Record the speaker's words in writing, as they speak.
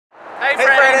Hey,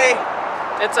 Freddy!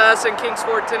 It's us in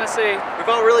Kingsport, Tennessee. We've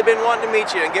all really been wanting to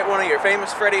meet you and get one of your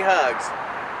famous Freddy hugs.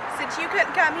 Since you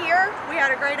couldn't come here, we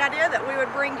had a great idea that we would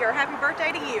bring your happy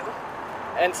birthday to you.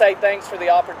 And say thanks for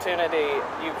the opportunity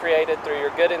you created through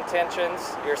your good intentions,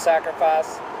 your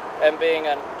sacrifice, and being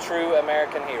a true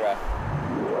American hero.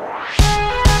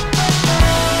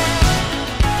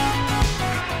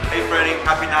 Hey Freddy,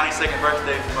 happy 92nd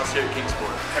birthday from us here at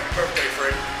Kingsport. Happy birthday,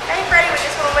 Freddy. Hey Freddy, we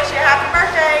just want to wish you a happy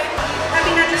birthday.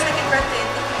 Happy 92nd birthday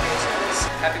and thank you for your service.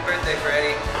 Happy birthday,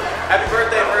 Freddy. Happy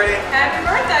birthday, Freddy. Happy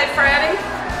birthday, Freddy.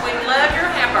 We love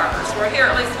your hamburgers. We're here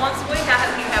at least once a week. I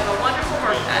hope you have a wonderful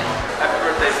birthday. Happy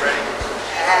birthday, Freddy.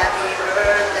 Happy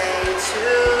birthday to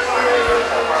you.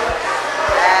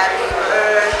 Happy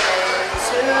birthday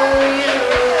to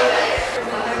you.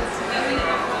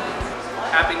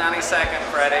 Happy 92nd,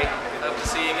 Freddy. Hope to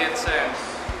see you again soon.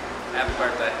 Happy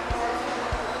birthday.